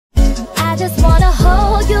I just wanna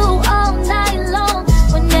hold you all night long.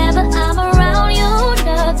 Whenever I'm around you,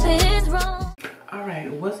 nothing's wrong.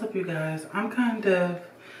 Alright, what's up you guys? I'm kind of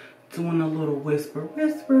doing a little whisper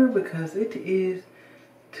because it is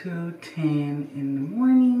 2:10 in the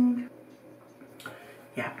morning.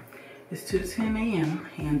 Yeah, it's 2:10 a.m.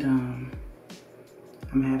 and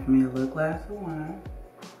I'm having me a little glass of wine.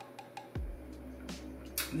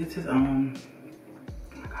 This is oh my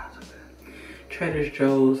god, so good. Trader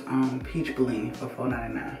Joe's peach bellini for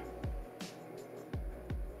 $4.99.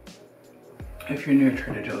 If you're near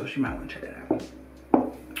Trader Joe's, you might want to check it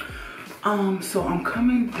out. So I'm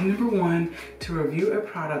coming, number one, to review a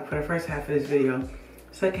product for the first half of this video.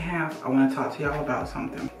 Second half, I want to talk to y'all about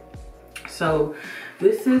something. So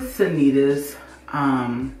this is SANITAS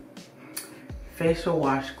facial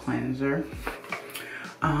wash cleanser.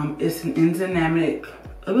 It's an enzymatic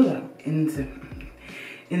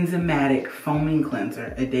foaming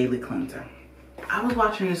cleanser, a daily cleanser. I was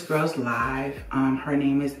watching this girl's live. Her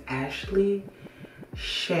name is Ashley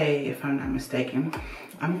Shay, if I'm not mistaken.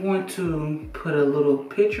 I'm going to put a little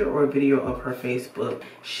picture or video of her Facebook.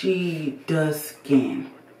 She does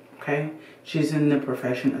skin, okay? She's in the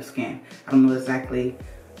profession of skin. I don't know exactly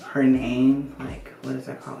her name, like, what is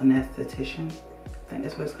that called? An esthetician, I think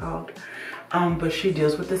that's what it's called. But she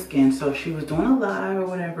deals with the skin. So she was doing a live or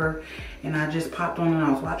whatever, and I just popped on and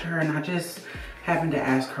I was watching her, and I just happened to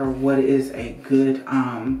ask her what is a good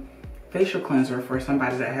facial cleanser for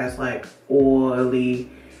somebody that has like oily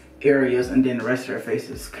areas and then the rest of their face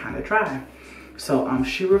is kind of dry. So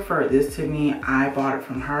she referred this to me. I bought it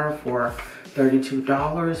from her for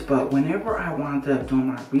 $32, but whenever I wound up doing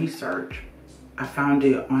my research, I found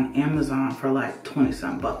it on Amazon for like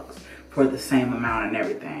 20-some bucks for the same amount and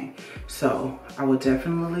everything. So I would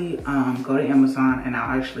definitely go to Amazon, and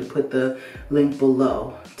I'll actually put the link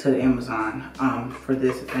below to the Amazon for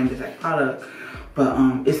this same exact product. But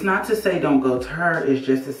it's not to say don't go to her, it's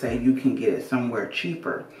just to say you can get it somewhere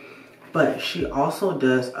cheaper. But she also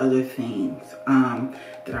does other things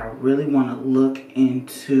that I really want to look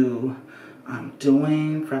into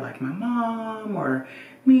doing for like my mom or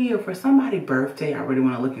me, or for somebody's birthday. I really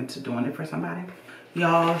want to look into doing it for somebody.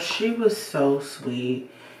 Y'all, she was so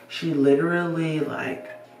sweet. She literally like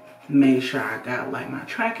made sure I got like my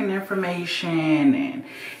tracking information, and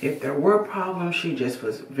if there were problems, she just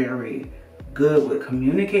was very good with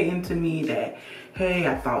communicating to me that, hey,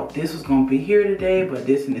 I thought this was gonna be here today, but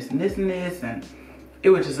this and this and this and this, and it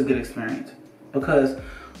was just a good experience because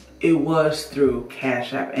it was through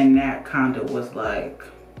Cash App, and that kind of was like,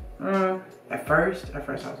 at first I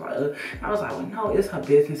was like, well, no, it's her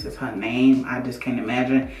business, it's her name. I just can't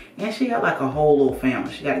imagine. And she got like a whole little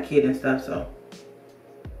family. She got a kid and stuff, so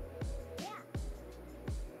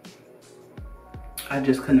I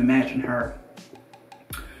just couldn't imagine her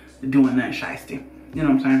doing that shiesty. You know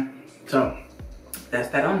what I'm saying? So that's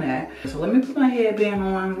that on that. So let me put my headband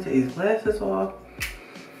on, take these glasses off,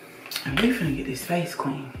 and we finna get this face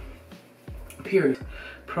clean. Period.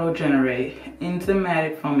 Pro-Generate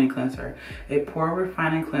Enzymatic Foaming Cleanser, a pore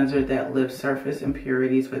refining cleanser that lifts surface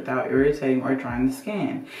impurities without irritating or drying the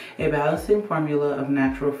skin. A balancing formula of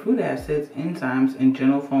natural food acids, enzymes, and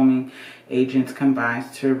gentle foaming agents combines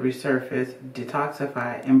to resurface,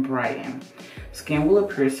 detoxify, and brighten. Skin will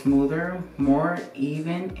appear smoother, more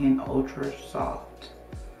even, and ultra soft.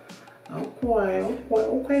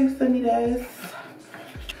 Okay, SANITAS.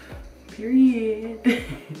 Period.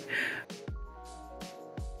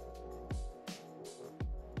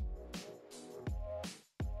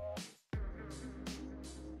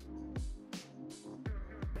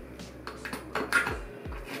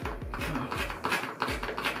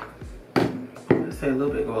 Say a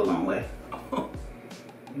little bit go a long way. Oh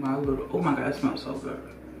my god, it smells so good.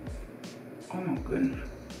 Oh my goodness.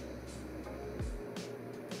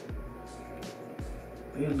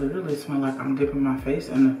 It literally smells like I'm dipping my face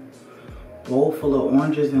in a bowl full of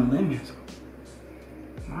oranges and lemons.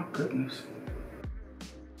 My goodness.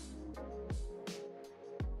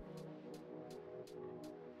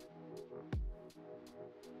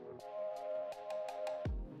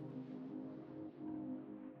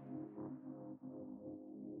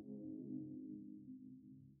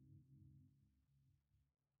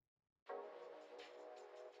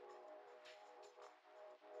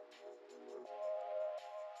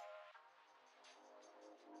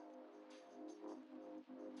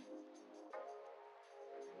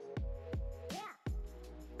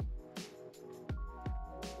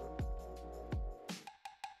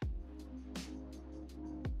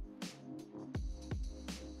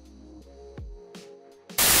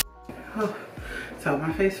 Oh, so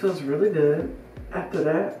my face feels really good after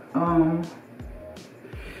that.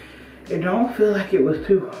 It don't feel like it was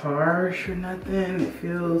too harsh or nothing.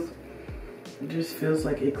 It just feels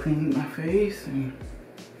like it cleaned my face. And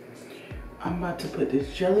I'm about to put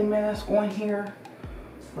this jelly mask on here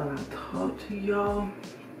while I talk to y'all.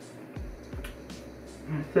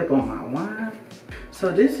 I'm gonna sip on my wine.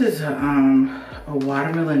 So this is a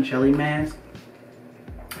watermelon jelly mask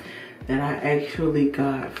that I actually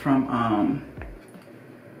got from,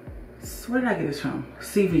 where did I get this from?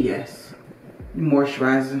 CVS.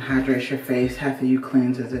 Moisturizes and hydrates your face after you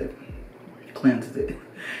cleanses it.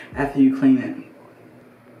 After you clean it.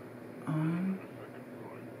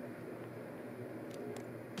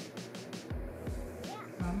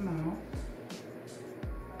 My mouth.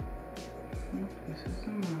 This is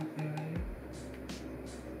the mouth area.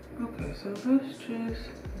 Okay, so let's just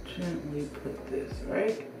gently put this,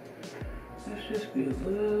 right? Let's just be a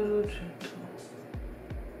little gentle.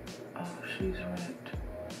 Oh, she's red.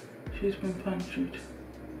 She's been punctured.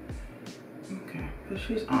 Okay, but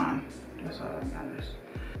she's on. That's all that matters.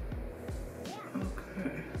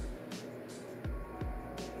 Okay.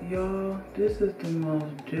 Y'all, this is the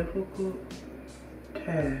most difficult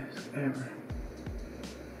task ever.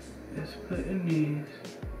 Is putting these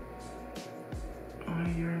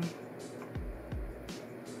on your...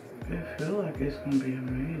 It feels like it's gonna be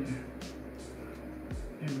amazing.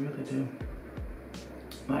 It really do.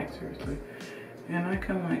 Like, seriously. And I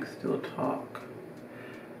can like still talk.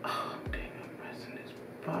 Oh, dang, I'm pressing this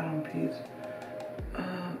bottom piece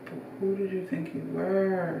up. Who did you think you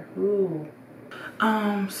were? Who?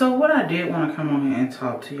 So what I did want to come on here and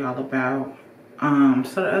talk to y'all about.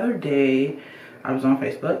 So the other day I was on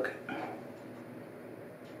Facebook.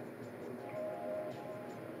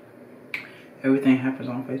 Everything happens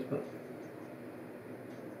on Facebook.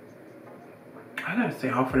 I gotta stay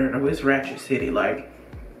off of there though. It's Ratchet City. Like,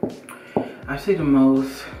 I see the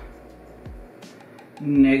most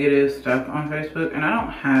negative stuff on Facebook, and I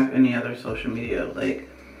don't have any other social media like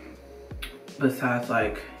besides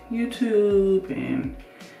like YouTube, and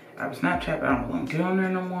I have Snapchat, but I don't want to get on there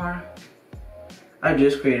no more. I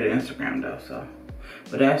just created Instagram though, so,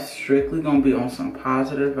 but that's strictly gonna be on some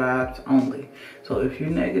positive vibes only. So if you're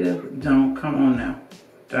negative, don't come on now.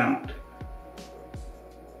 Don't.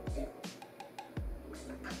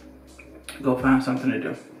 Go find something to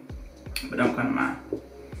do. But don't come to mine.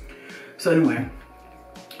 So anyway,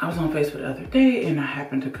 I was on Facebook the other day and I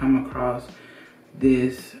happened to come across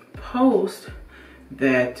this post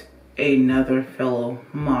that another fellow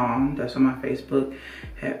mom that's on my Facebook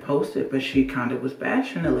had posted, but she kind of was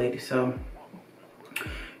bashing the lady. So,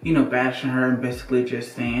 you know, bashing her and basically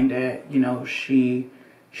just saying that, you know, she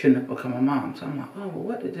shouldn't have become a mom. So I'm like, oh, well,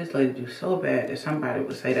 what did this lady do so bad that somebody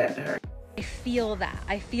would say that to her? I feel that.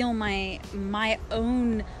 I feel my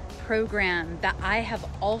own program that I have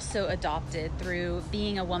also adopted through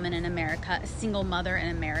being a woman in America, a single mother in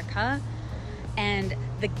America, and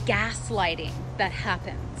the gaslighting that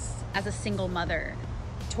happens as a single mother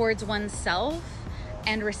towards oneself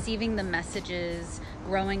and receiving the messages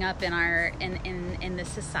growing up in our in this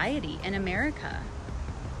society in America.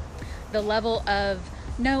 The level of,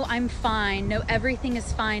 no, I'm fine, no, everything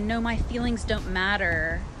is fine, no, my feelings don't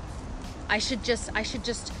matter. I should just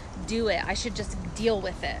do it. I should just deal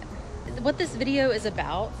with it. What this video is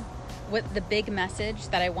about, what the big message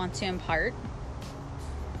that I want to impart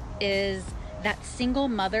is that single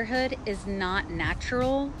motherhood is not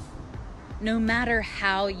natural, no matter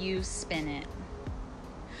how you spin it.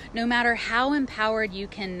 No matter how empowered you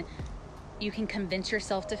can convince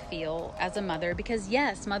yourself to feel as a mother, because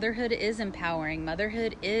yes, motherhood is empowering.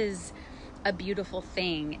 Motherhood is a beautiful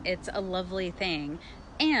thing. It's a lovely thing.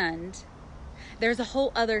 And there's a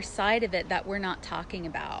whole other side of it that we're not talking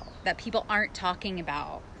about, that people aren't talking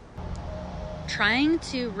about. Trying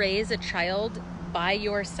to raise a child by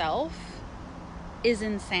yourself is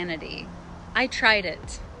insanity. I tried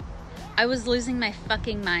it. I was losing my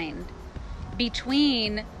fucking mind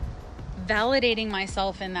between validating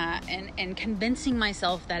myself in that and convincing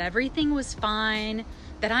myself that everything was fine,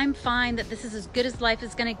 that I'm fine, that this is as good as life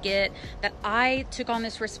is gonna get, that I took on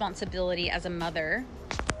this responsibility as a mother,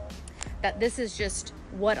 that this is just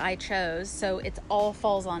what I chose, so it all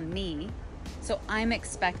falls on me, so I'm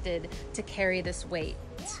expected to carry this weight.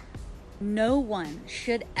 No one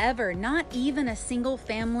should ever, not even a single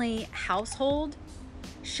family household,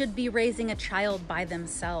 should be raising a child by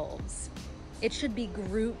themselves. It should be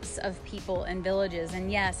groups of people and villages.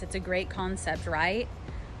 And yes, it's a great concept, right?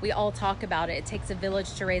 We all talk about it. It takes a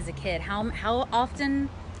village to raise a kid. How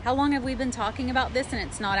long have we been talking about this and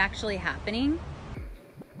it's not actually happening?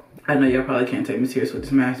 I know y'all probably can't take me serious with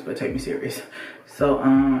this mask, but take me serious. So,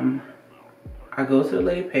 I go to the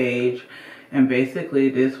lady page And basically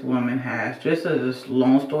this woman has, just as this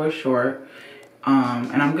long story short,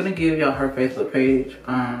 and I'm gonna give y'all her Facebook page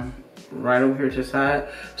right over here to the side,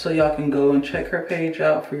 so y'all can go and check her page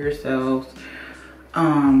out for yourselves.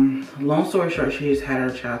 Long story short, she has had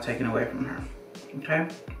her child taken away from her. Okay,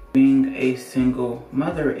 being a single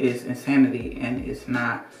mother is insanity, and it's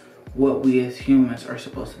not what we as humans are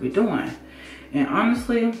supposed to be doing. And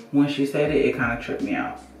honestly, when she said it, it kind of tripped me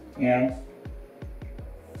out, you know.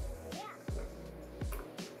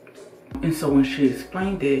 And so when she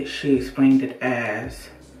explained it as,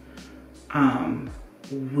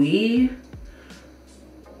 we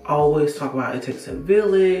always talk about it takes a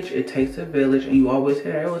village, and you always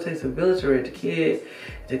hear, oh, it takes a village to raise a kid, it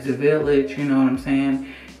takes a village, you know what I'm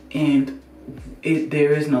saying? And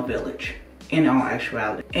there is no village in all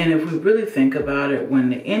actuality. And if we really think about it, when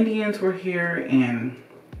the Indians were here and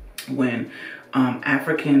when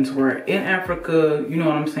Africans were in Africa, you know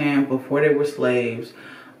what I'm saying, before they were slaves,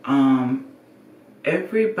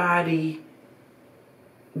 everybody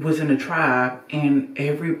was in a tribe, and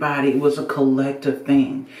everybody was a collective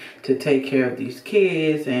thing to take care of these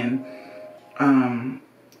kids. And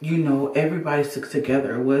you know, everybody stuck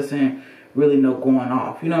together. It wasn't really no going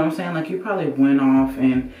off, you know what I'm saying? Like, you probably went off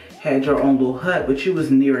and had your own little hut, but you was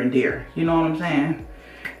near and dear, you know what I'm saying?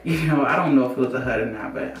 You know, I don't know if it was a hut or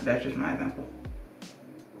not, but that's just my example.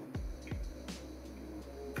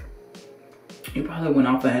 You probably went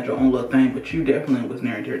off and had your own little thing, but you definitely was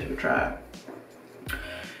near and dear to the tribe.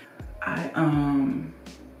 I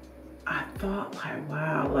thought, like,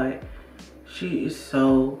 wow, like, she is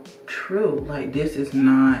so true. Like, this is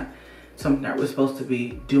not something that we're supposed to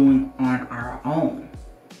be doing on our own.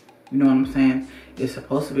 You know what I'm saying? It's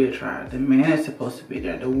supposed to be a tribe. The man is supposed to be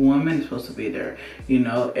there. The woman is supposed to be there. You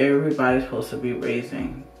know, everybody's supposed to be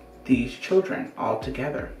raising these children all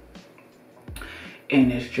together.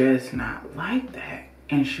 And it's just not like that.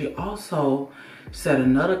 And she also said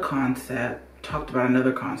another concept, talked about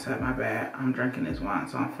another concept, my bad. I'm drinking this wine,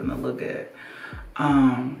 so I'm feeling a little good.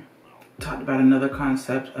 Talked about another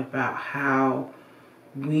concept about how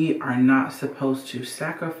we are not supposed to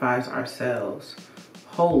sacrifice ourselves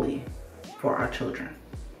wholly for our children.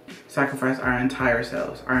 Sacrifice our entire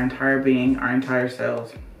selves, our entire being, our entire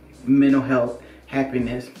selves, mental health,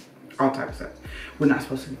 happiness, all types of stuff. We're not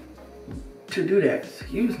supposed to do that,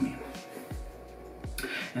 excuse me.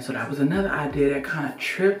 And so that was another idea that kind of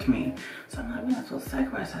tripped me. So I'm like, we're not supposed to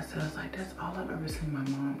sacrifice ourselves. Like, that's all I've ever seen my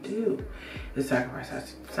mom do, is sacrifice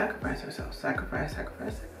herself, sacrifice.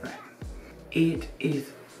 It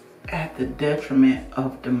is at the detriment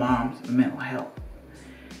of the mom's mental health.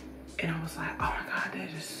 And I was like, oh my God, that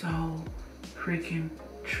is so freaking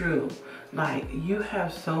true. Like, you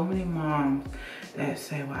have so many moms that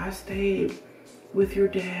say, well, I stayed with your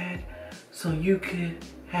dad so you could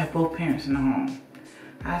have both parents in the home.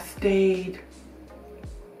 I stayed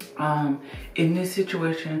in this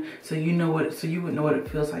situation so you would know what it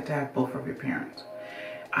feels like to have both of your parents.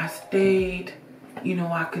 I stayed, you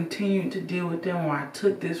know, I continued to deal with them, or I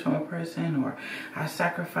took this from a person, or I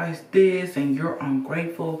sacrificed this and you're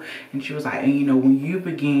ungrateful. And she was like, and you know, when you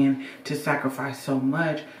begin to sacrifice so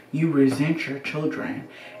much, you resent your children.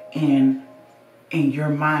 And in your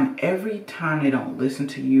mind, every time they don't listen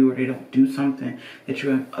to you or they don't do something that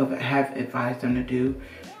you have advised them to do,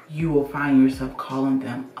 you will find yourself calling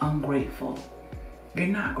them ungrateful. You're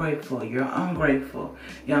not grateful. You're ungrateful.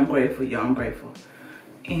 You're ungrateful. You're ungrateful.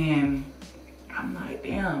 And I'm like,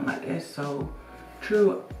 damn, like, that's so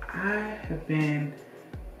true. I have been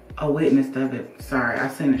a witness of it. Sorry, I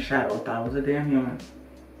seen a shadow. Thought I was a damn human.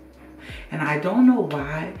 And I don't know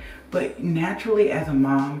why, but naturally as a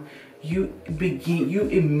mom, you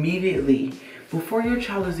immediately, before your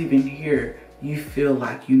child is even here, you feel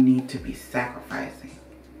like you need to be sacrificing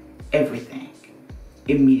everything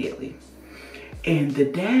immediately. And the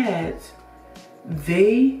dads,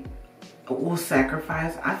 they will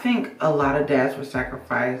sacrifice. I think a lot of dads will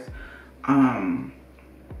sacrifice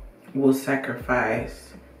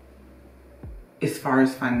as far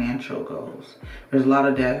as financial goes. There's a lot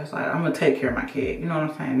of dads like, I'm gonna take care of my kid. You know what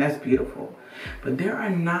I'm saying? That's beautiful. But there are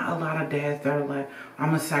not a lot of dads that are like, I'm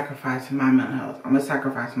gonna sacrifice my mental health. I'm gonna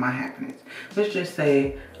sacrifice my happiness. Let's just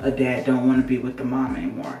say a dad don't want to be with the mom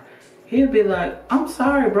anymore. He'll be like, I'm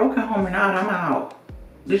sorry, broken home or not, I'm out.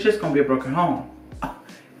 This just gonna be a broken home.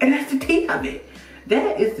 And that's the tea of it.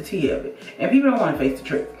 That is the tea of it. And people don't want to face the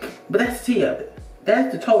truth, but that's the tea of it.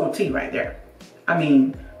 That's the total tea right there. I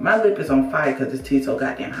mean, my lip is on fire because this tea is so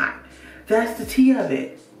goddamn hot. That's the tea of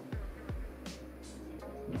it.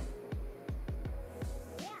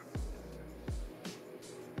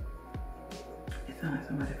 It sounds like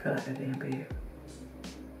somebody fell out that damn bed.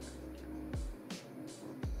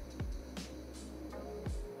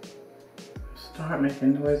 start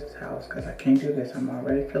making noises, house, because I can't do this. I'm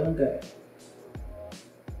already feeling good.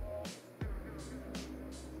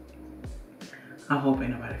 I hope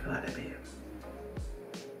ain't nobody fell out of bed.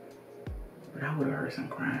 But I would have heard some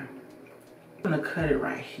crying. I'm gonna cut it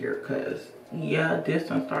right here because, yeah, this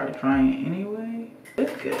one started drying anyway.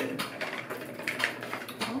 It's good.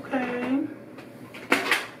 Okay.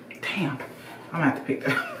 Damn, I'm gonna have to pick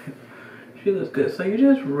that up. She looks good. So you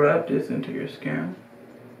just rub this into your skin.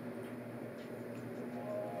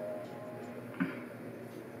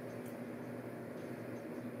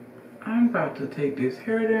 I'm about to take this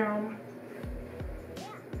hair down.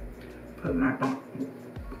 Put my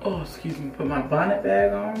put my bonnet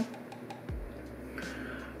bag on.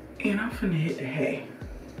 And I'm finna hit the hay.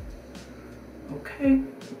 Okay?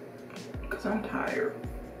 Because I'm tired.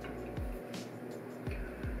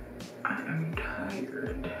 I am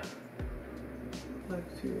tired. Like,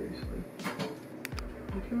 seriously.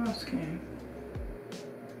 Look at my skin.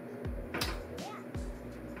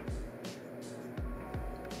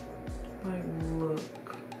 Like, look.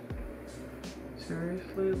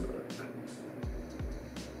 Seriously, look.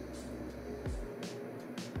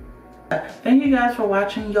 Thank you guys for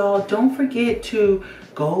watching, y'all. Don't forget to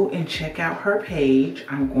go and check out her page.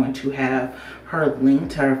 I'm going to have her link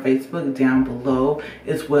to her Facebook down below,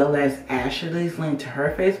 as well as Ashley's link to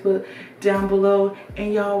her Facebook down below.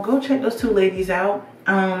 And y'all go check those two ladies out.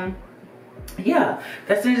 Yeah,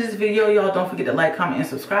 that's the end of this video, y'all. Don't forget to like, comment, and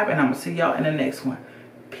subscribe, and I'm gonna see y'all in the next one.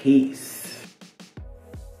 Peace.